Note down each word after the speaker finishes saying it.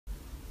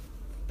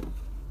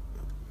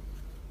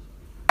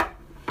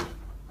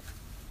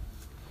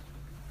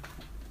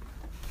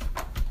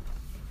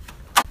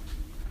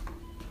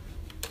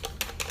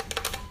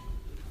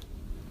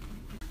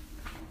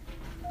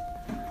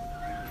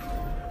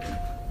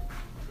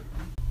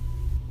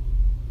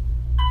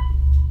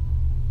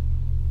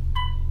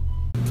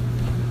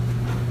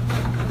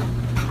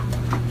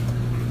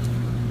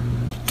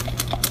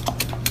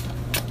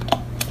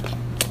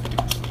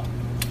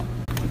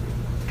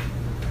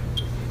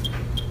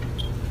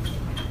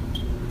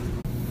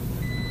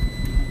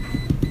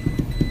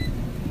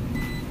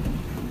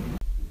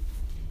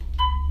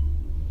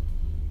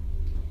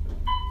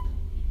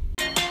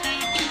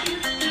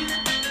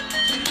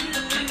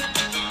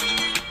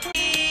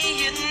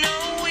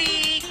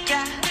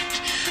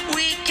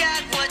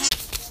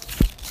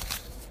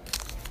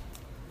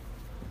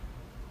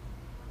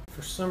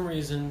some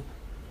reason,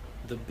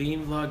 the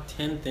Beme Vlog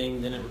 10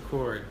 thing didn't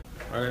record.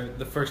 Or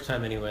the first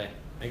time anyway.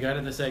 I got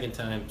it the second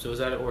time, so it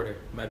was out of order.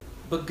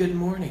 But good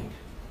morning.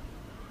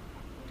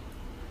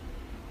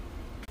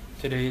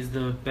 Today is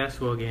the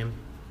basketball game.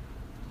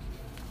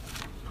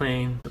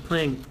 We're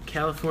playing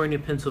California,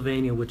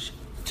 Pennsylvania, which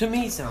to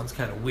me sounds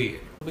kind of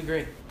weird. It'll be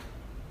great.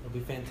 It'll be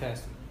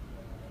fantastic.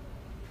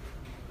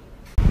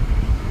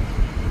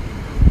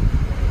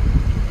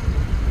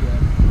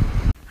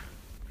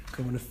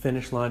 Going to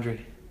finish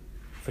laundry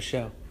for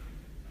show.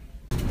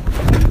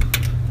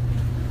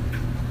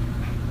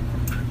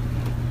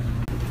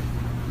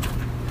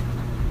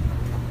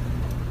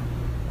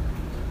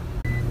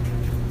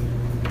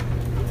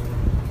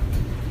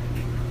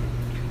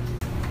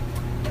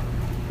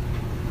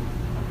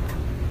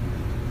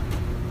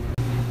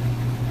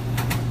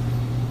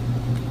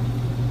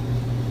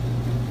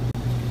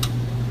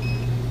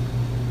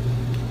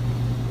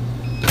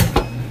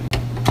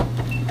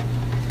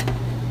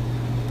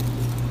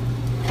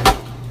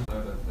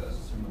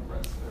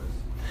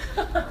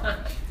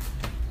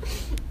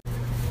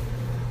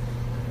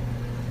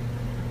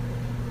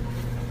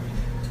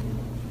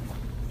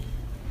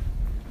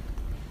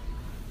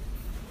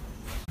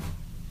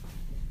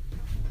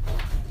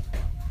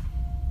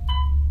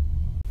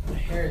 My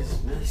hair is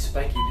really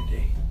spiky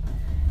today.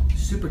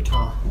 Super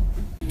tall.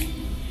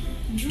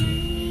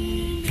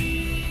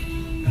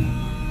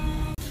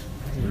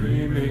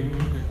 Dreaming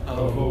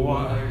of a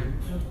wife.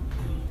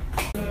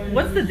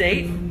 What's the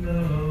date?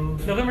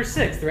 November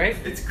 6th, right?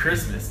 It's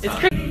Christmas time. It's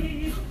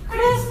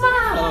Christmas!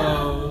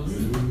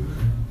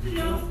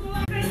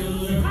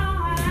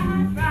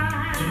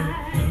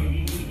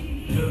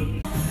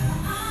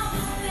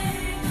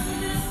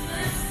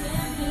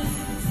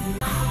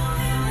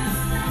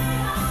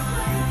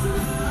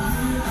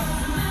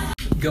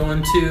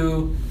 Going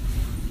to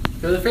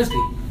go to the Frisbee.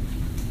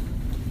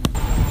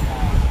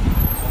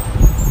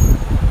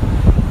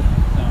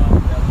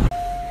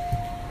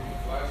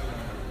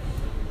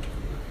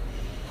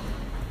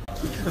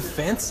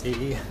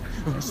 Fancy.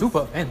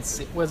 Super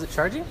fancy. Was it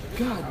charging?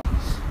 God.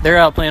 They're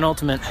out playing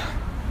Ultimate.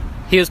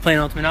 He was playing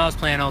Ultimate, I was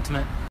playing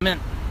Ultimate. I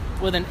meant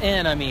with an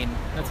N, I mean.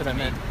 That's what I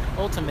meant.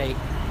 Ultimate.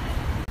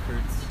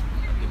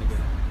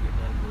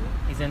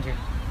 He's injured.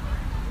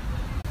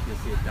 You'll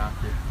see a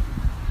doctor.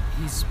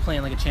 He's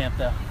playing like a champ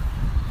though.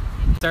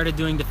 Started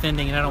doing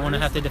defending and I don't want to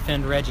have to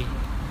defend Reggie.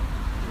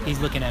 He's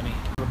looking at me.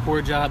 A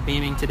poor job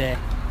beaming today.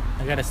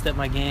 I gotta step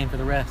my game for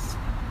the rest.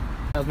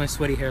 How's my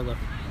sweaty hair look?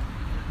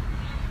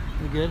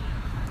 You good?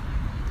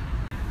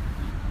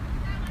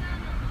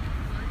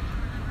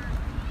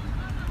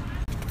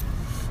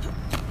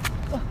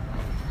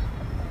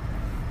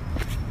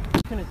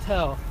 I couldn't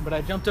tell, but I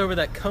jumped over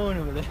that cone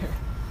over there.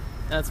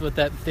 That's what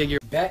that figure.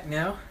 Back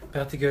now,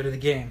 about to go to the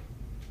game.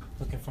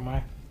 Looking for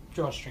my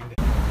drawstring.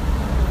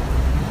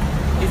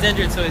 He's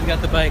injured, so he's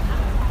got the bike.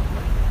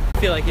 I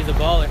feel like he's a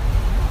baller.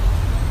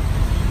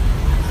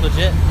 It's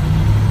legit.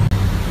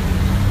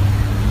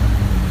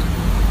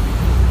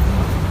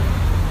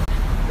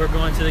 We're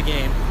going to the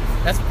game.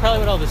 That's probably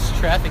what all this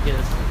traffic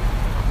is.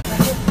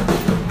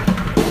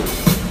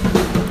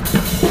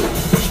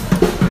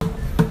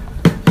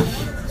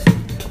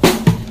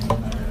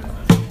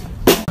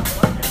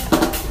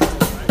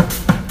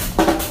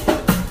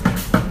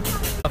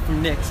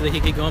 From Nick so that he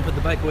could go and put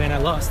the bike away, and I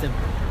lost him.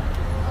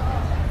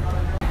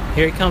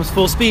 Here he comes,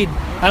 full speed.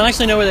 I don't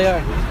actually know where they are.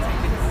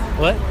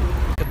 What?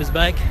 Pick up his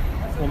bike.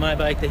 Well, my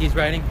bike that he's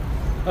riding.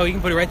 Oh, you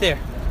can put it right there.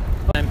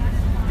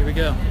 Here we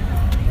go.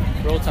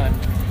 Roll time.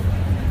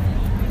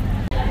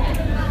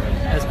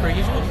 As per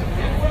usual.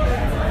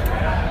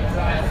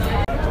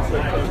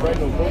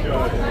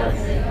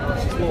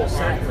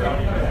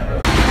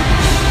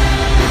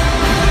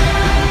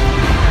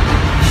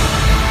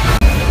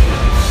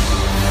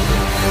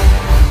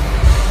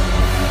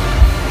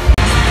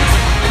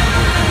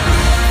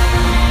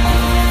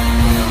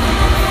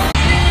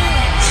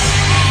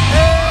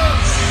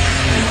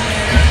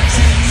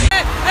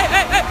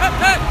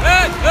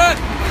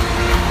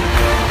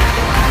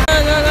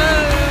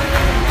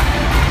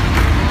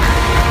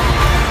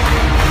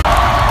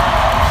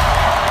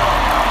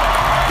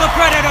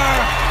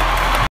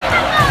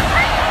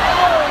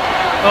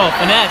 Oh,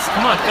 finesse.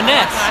 Come on,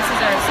 finesse.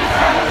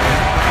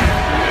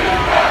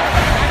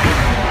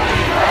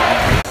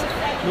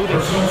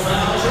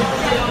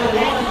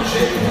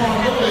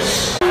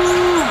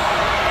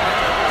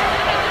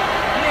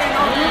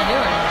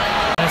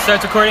 And it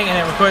starts recording and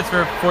it records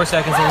for 4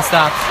 seconds and it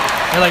stops.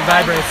 It like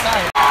vibrates.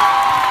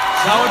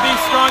 That would be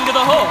strong to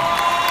the hole.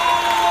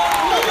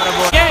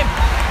 Game.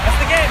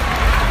 That's the game.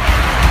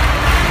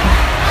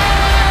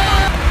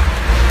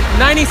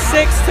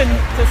 96 to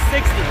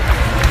 60.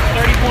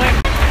 30 point.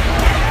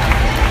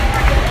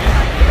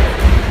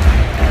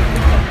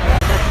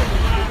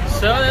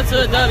 So that's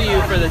a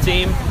W for the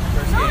team.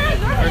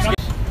 First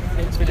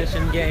game.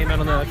 Expedition game. I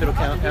don't know if it'll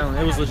count. I don't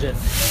know. It was legit.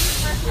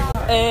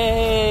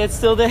 Hey, it's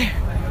still there.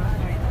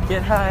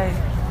 Get high.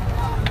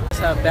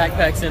 Just have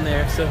backpacks in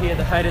there, so he had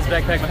to hide his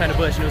backpack behind a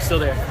bush and it was still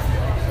there.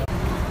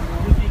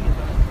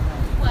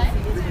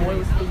 What?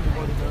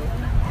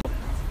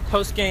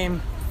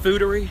 Post-game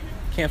foodery.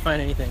 Can't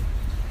find anything.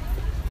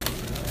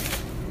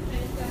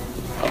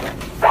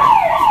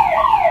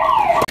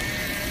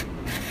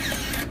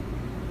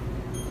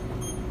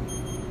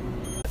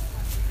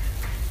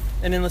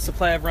 An endless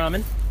supply of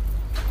ramen.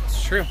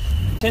 It's true.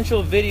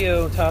 Potential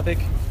video topic.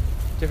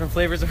 Different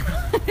flavors of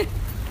ramen.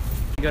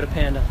 Go to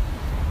Panda.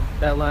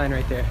 That line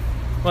right there.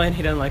 Well, and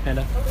he doesn't like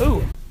Panda.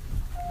 Ooh.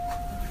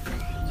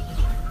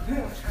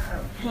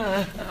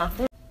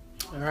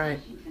 Alright.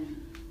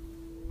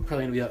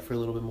 Probably gonna be up for a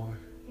little bit more.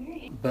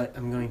 But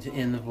I'm going to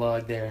end the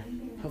vlog there.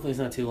 Hopefully it's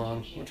not too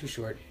long or too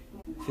short.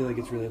 I feel like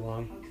it's really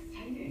long.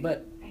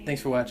 But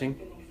thanks for watching,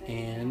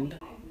 and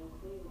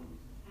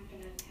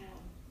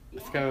I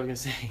forgot what I was gonna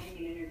say.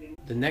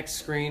 The next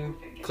screen,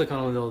 click on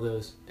all of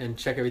those and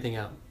check everything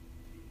out.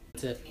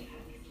 That's it.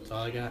 That's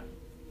all I got.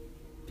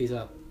 Peace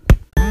out.